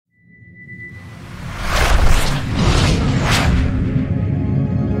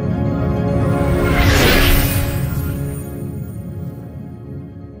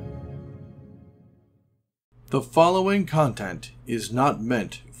The following content is not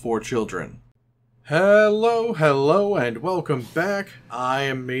meant for children. Hello, and welcome back. I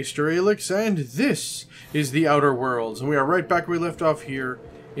am Maester Aelix, and this is the Outer Worlds. And we are right back where we left off here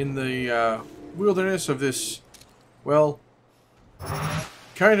in the wilderness of this, well,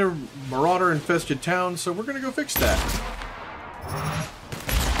 kind of marauder-infested town, so we're gonna go fix that.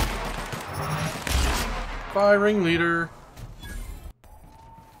 Bye, ringleader.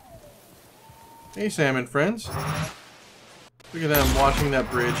 Hey, salmon friends. Look at them watching that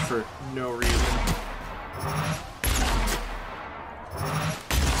bridge for no reason.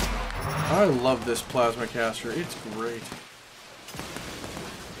 I love this plasma caster. It's great.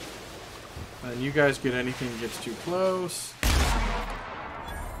 And you guys get anything that gets too close.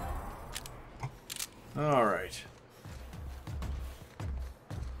 Alright.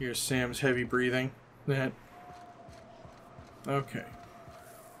 Here's Sam's heavy breathing. Okay.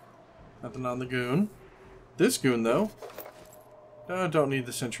 Nothing on the goon. This goon, though. Don't need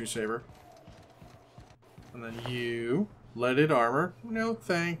the sentry saber. And then you. Leaded armor. No,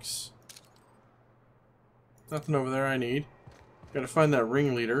 thanks. Nothing over there I need. Gotta find that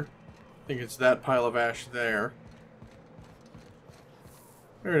ringleader. I think it's that pile of ash there.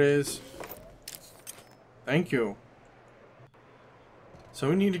 There it is. Thank you. So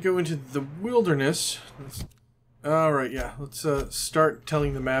we need to go into the wilderness. Alright, yeah. Let's start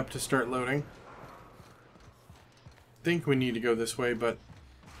telling the map to start loading. Think we need to go this way, but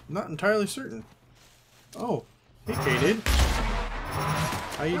I'm not entirely certain. Oh, hey Kated.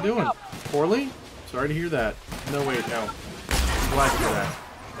 How you doing? Poorly? Sorry to hear that. No, wait, no. I'm glad to hear that.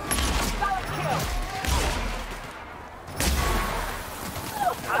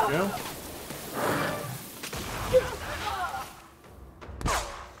 There we go.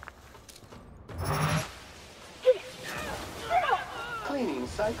 Cleaning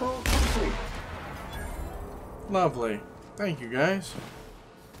cycle complete. Lovely. Thank you, guys.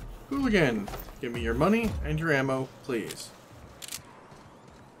 Hooligan, give me your money and your ammo, please.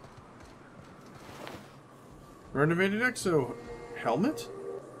 Renovated exo helmet?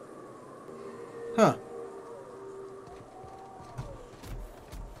 Huh.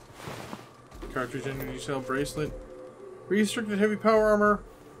 Cartridge energy cell bracelet. Restricted heavy power armor.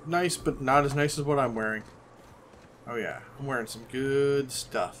 Nice, but not as nice as what I'm wearing. Oh yeah, I'm wearing some good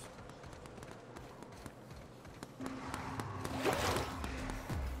stuff.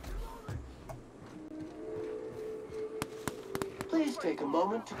 Please take a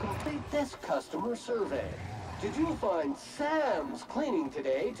moment to complete this customer survey. Did you find Sam's cleaning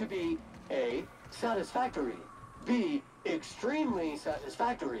today to be A, satisfactory, B, extremely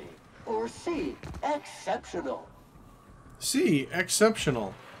satisfactory, or C, exceptional? C,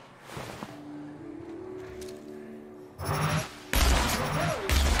 exceptional.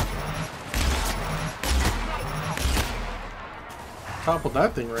 Toppled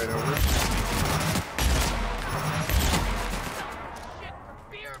that thing right over.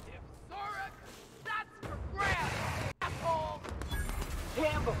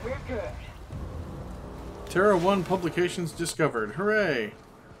 Damn, but we're good. Terra 1 publications discovered. Hooray!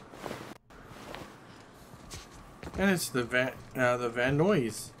 And it's the Van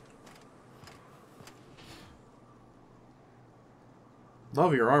Noise.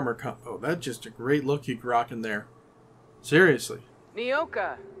 Love your armor combo. That's just a great look you rock in there. Seriously.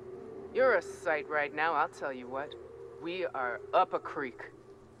 Nyoka, you're a sight right now, I'll tell you what. We are up a creek.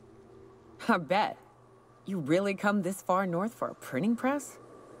 I bet. You really come this far north for a printing press?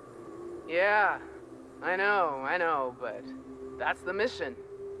 Yeah, I know, but that's the mission.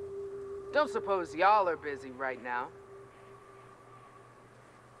 Don't suppose y'all are busy right now.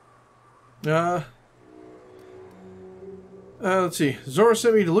 Let's see. Zora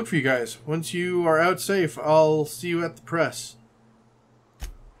sent me to look for you guys. Once you are out safe, I'll see you at the press.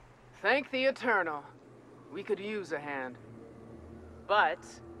 Thank the Eternal. We could use a hand. But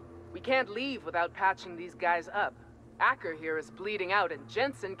we can't leave without patching these guys up. Acker here is bleeding out and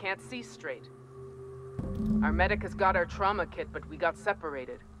Jensen can't see straight. Our medic has got our trauma kit, but we got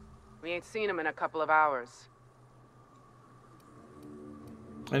separated. We ain't seen him in a couple of hours.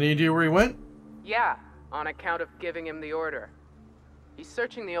 Any idea where he went? Yeah, on account of giving him the order. He's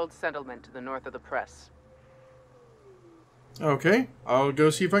searching the old settlement to the north of the press. Okay, I'll go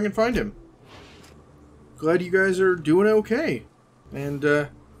see if I can find him. Glad you guys are doing okay. And,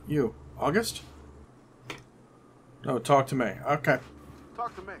 you, August? Oh, talk to me. Okay.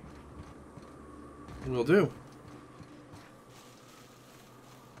 Talk to me. Will do.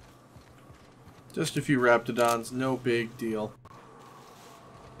 Just a few Raptidons, no big deal.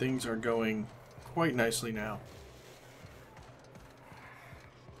 Things are going quite nicely now.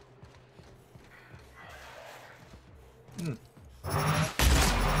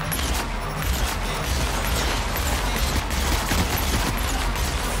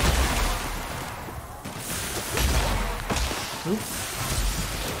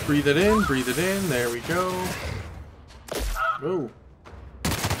 breathe it in, breathe it in. There we go. Oh.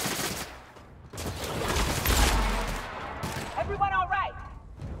 Everyone all right?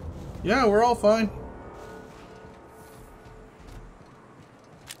 Yeah, we're all fine.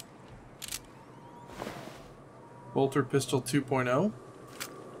 Bolter pistol 2.0.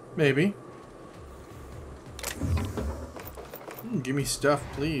 Maybe. Give me stuff,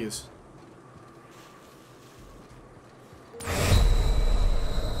 please.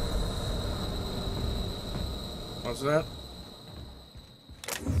 What's that?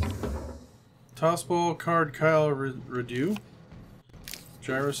 Tossball, card, Kyle, Redo.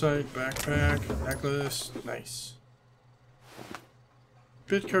 Gyrosite, backpack, necklace. Nice.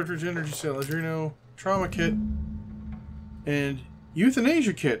 Bit cartridge, energy cell, Adreno, trauma kit, and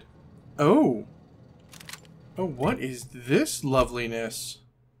euthanasia kit. Oh. Oh, what is this loveliness?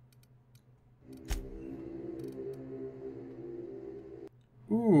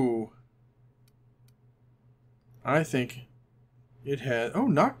 Ooh. I think it had... Oh,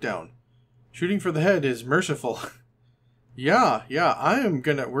 knockdown. Shooting for the head is merciful. Yeah,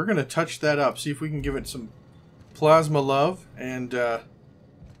 we're gonna touch that up. See if we can give it some plasma love. And,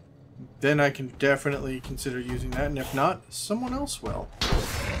 then I can definitely consider using that. And if not, someone else will.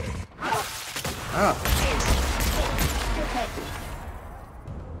 Ah.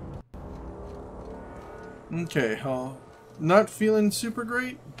 Okay, not feeling super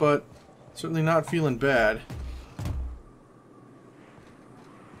great, but certainly not feeling bad.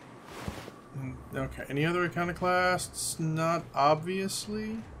 Okay, any other iconoclasts? Not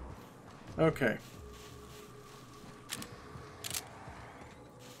obviously. Okay.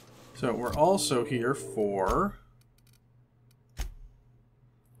 So we're also here for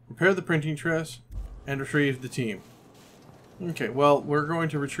repair the printing press and retrieve the team. Okay, well, we're going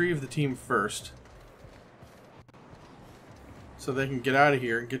to retrieve the team first, so they can get out of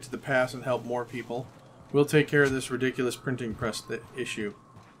here and get to the pass and help more people. We'll take care of this ridiculous printing press issue.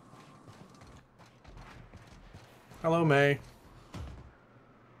 Hello, May.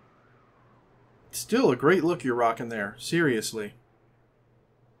 Still a great look you're rocking there. Seriously.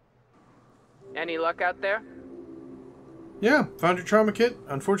 Any luck out there? Yeah, found your trauma kit.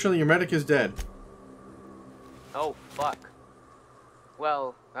 Unfortunately, your medic is dead. Oh, fuck.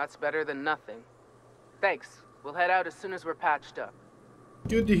 Well, that's better than nothing. Thanks. We'll head out as soon as we're patched up.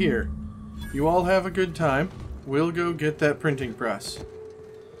 Good to hear. You all have a good time. We'll go get that printing press.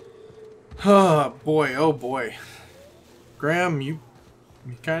 Oh boy, oh boy. Graham, you're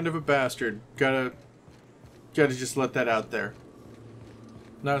kind of a bastard. Gotta just let that out there.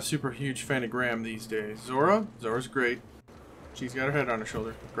 Not a super huge fan of Graham these days. Zora's great. She's got her head on her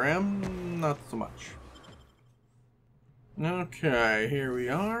shoulder. Graham, not so much. Okay, here we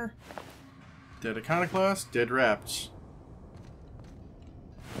are. Dead iconoclast, dead raps.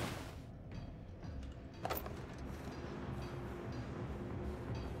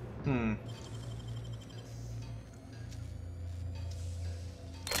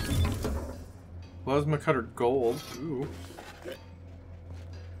 Plasma cutter gold. Ooh.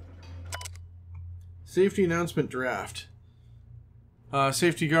 Safety announcement draft.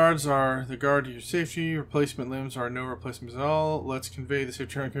 Safety guards are the guard to your safety. Replacement limbs are no replacements at all. Let's convey the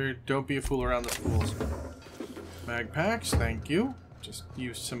safety period. Don't be a fool around the schools. Mag packs, thank you. Just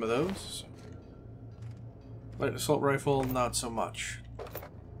used some of those. Light assault rifle, not so much.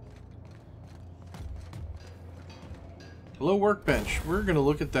 Hello, workbench. We're going to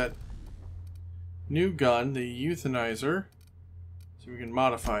look at that new gun, the euthanizer, so we can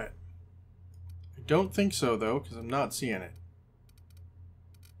modify it. I don't think so, though, because I'm not seeing it.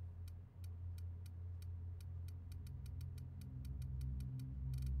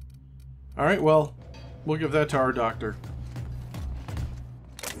 Alright, well, we'll give that to our doctor.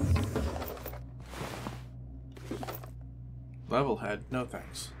 Level head, no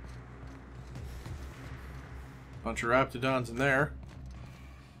thanks. Bunch of Raptidons in there.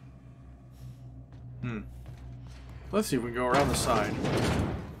 Let's see if we can go around the side.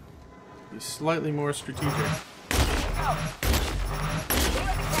 Be slightly more strategic.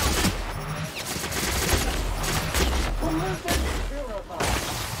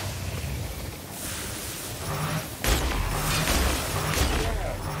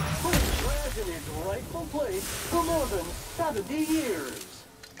 In its rightful place for more than 70 years.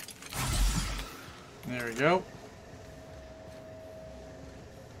 There we go.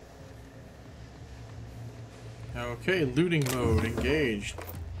 Okay, looting mode engaged.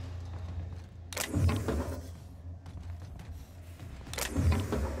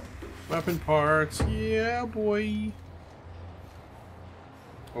 Weapon parts, yeah boy.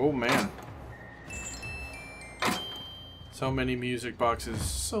 So many music boxes,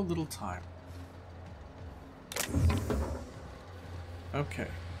 so little time. Okay.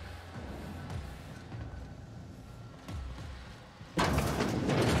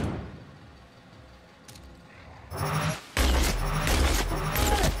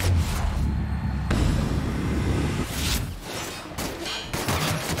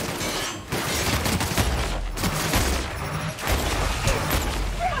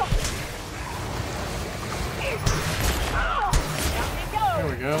 There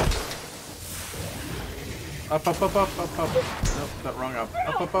we go. Up, up, up, up, up, up. Nope, that wrong up.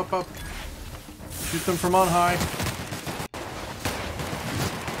 Up, up, up, up. Shoot them from on high.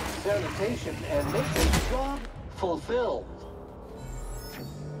 Sanitation and maintenance job fulfilled.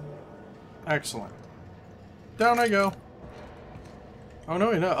 Excellent. Down I go. Oh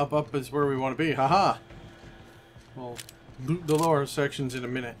no, no, up, up is where we want to be. Haha. We'll loot the lower sections in a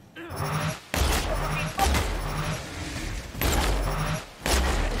minute.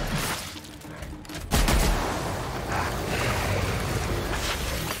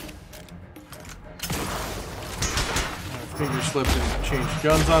 Finger slipped and changed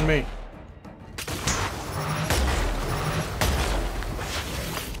guns on me.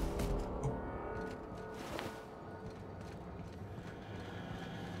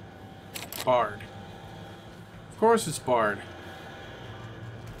 Bard. Of course it's Bard.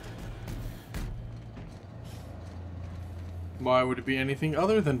 Why would it be anything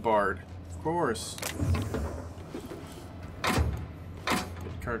other than Bard? Of course.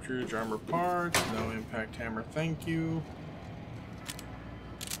 Good cartridge, armor parts, no impact hammer, thank you.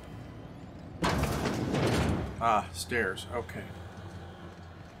 Ah, stairs. Okay.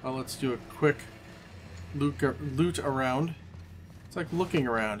 Well, let's do a quick loot around. It's like looking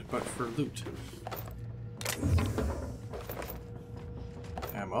around, but for loot.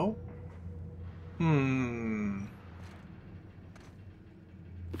 Ammo?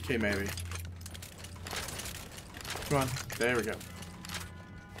 Okay, maybe. Come on. There we go.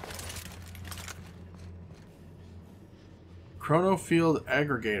 Chrono Field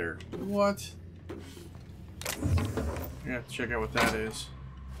Aggregator. What? I have to check out what that is.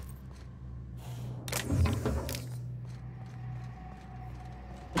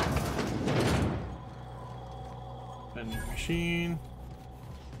 Vending machine.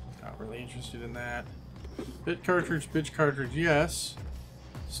 Not really interested in that. Bit cartridge, yes.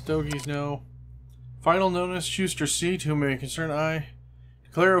 Stogies, no. Final notice, Schuster C. To whom may concern I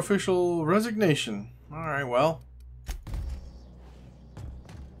declare official resignation. Alright, well.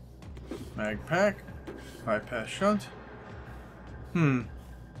 Mag pack. Bypass shunt.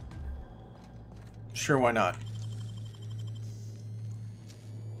 Sure, why not?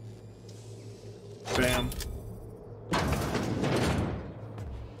 Bam.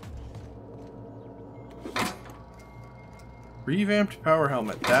 Revamped power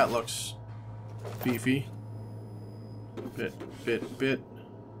helmet. That looks beefy. Bit.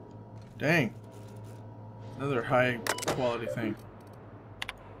 Dang. Another high quality thing.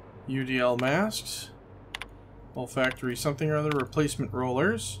 UDL masks. Olfactory something or other. Replacement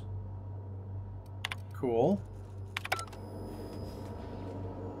rollers. Cool.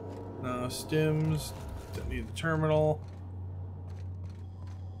 No stims. Don't need the terminal.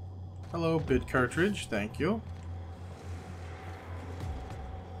 Hello, bid cartridge. Thank you.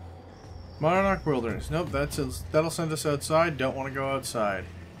 Monarch Wilderness. Nope, that'll send us outside. Don't want to go outside.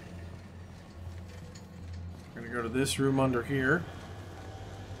 We're going to go to this room under here.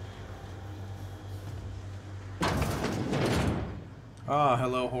 Ah,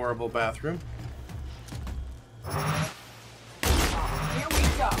 hello, horrible bathroom. Here we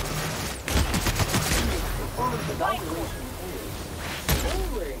go. Performance evaluation is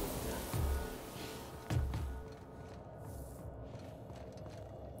failing.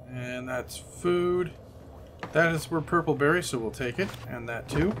 And that's food. That is, we're purple berry, so we'll take it. And that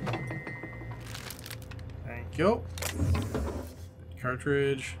too. Thank you.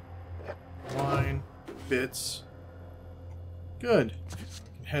 Cartridge. Wine. Bits. Good.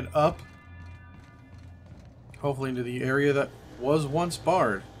 Head up. Hopefully into the area that was once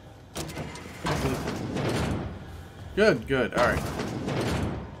barred. Hopefully. Good. Alright.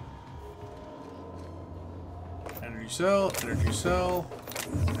 Energy cell.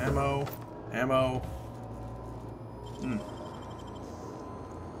 Ammo.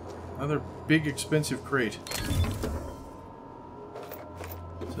 Another big expensive crate.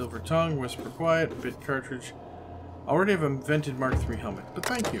 Silver tongue, whisper quiet, bit cartridge. Already have a vented Mark III helmet, but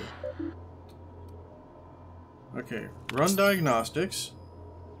thank you. Okay, run diagnostics.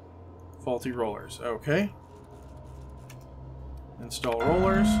 Faulty rollers, okay. Install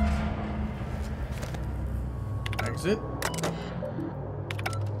rollers. Exit.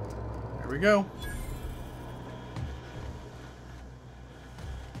 we go.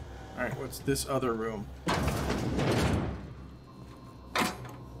 Alright, what's this other room?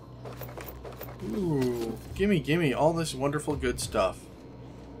 Ooh, gimme all this wonderful good stuff.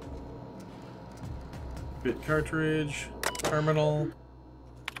 Bit cartridge, terminal,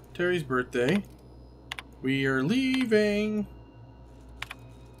 Terry's birthday. We are leaving.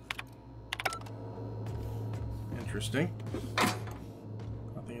 Interesting.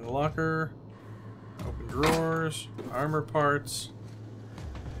 Nothing in the locker. Open drawers, armor parts.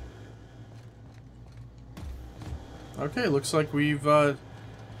 Okay, looks like we've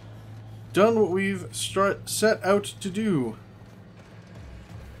done what we've set out to do.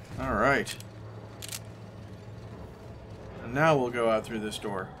 Alright. And now we'll go out through this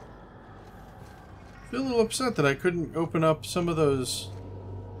door. I feel a little upset that I couldn't open up some of those...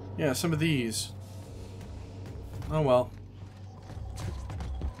 Yeah, some of these. Oh well.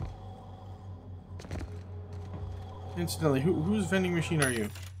 Incidentally, whose vending machine are you?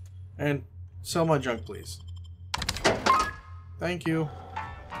 And sell my junk, please. Thank you.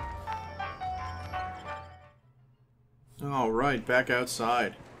 Alright, back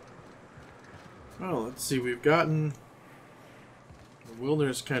outside. Well, let's see, we've gotten the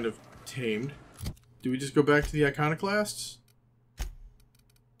wilderness kind of tamed. Do we just go back to the iconoclasts?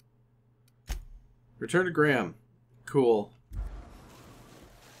 Return to Graham. Cool.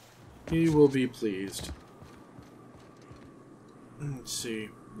 He will be pleased. Let's see.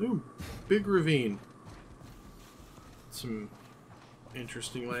 Ooh, big ravine. Some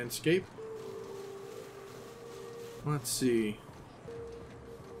interesting landscape. Let's see.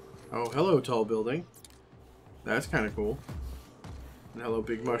 Oh, hello, tall building. That's kind of cool. And hello,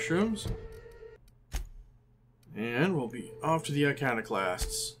 big mushrooms. And we'll be off to the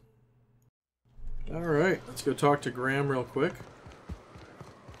iconoclasts. Alright, let's go talk to Graham real quick.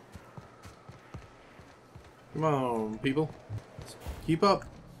 Come on, people. Let's keep up.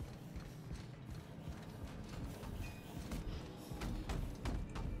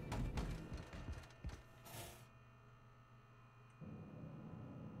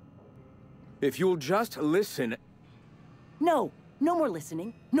 If you'll just listen... No, no more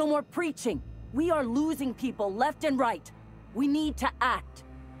listening. No more preaching. We are losing people left and right. We need to act.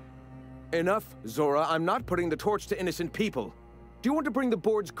 Enough, Zora. I'm not putting the torch to innocent people. Do you want to bring the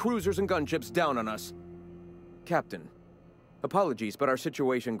board's cruisers and gunships down on us? Captain, apologies, but our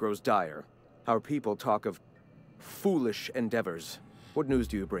situation grows dire. Our people talk of foolish endeavors. What news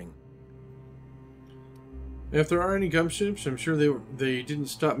do you bring? If there are any gunships, I'm sure they didn't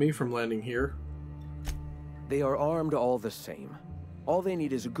stop me from landing here. They are armed all the same. All they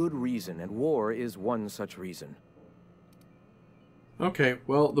need is a good reason, and war is one such reason. Okay,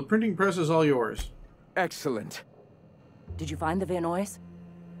 well, the printing press is all yours. Excellent. Did you find the Van Nuys?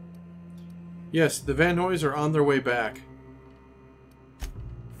 Yes, the Van Nuys are on their way back.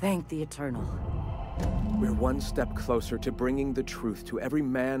 Thank the Eternal. We're one step closer to bringing the truth to every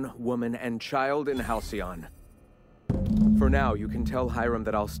man, woman, and child in Halcyon. For now, you can tell Hiram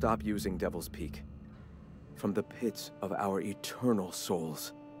that I'll stop using Devil's Peak. From the pits of our eternal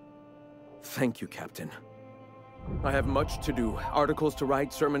souls. Thank you, Captain. I have much to do. Articles to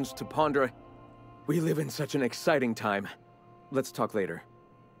write, sermons to ponder. We live in such an exciting time. Let's talk later.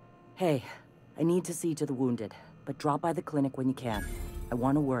 Hey, I need to see to the wounded, but drop by the clinic when you can. I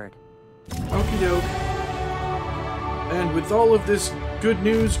want a word. Okie doke. And with all of this good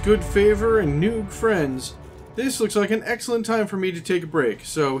news, good favor, and new friends, this looks like an excellent time for me to take a break.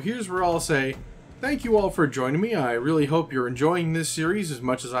 So here's where I'll say, thank you all for joining me. I really hope you're enjoying this series as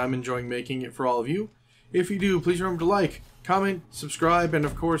much as I'm enjoying making it for all of you. If you do, please remember to like, comment, subscribe, and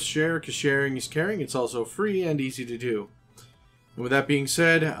of course share, because sharing is caring. It's also free and easy to do. And with that being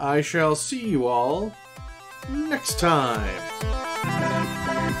said, I shall see you all next time.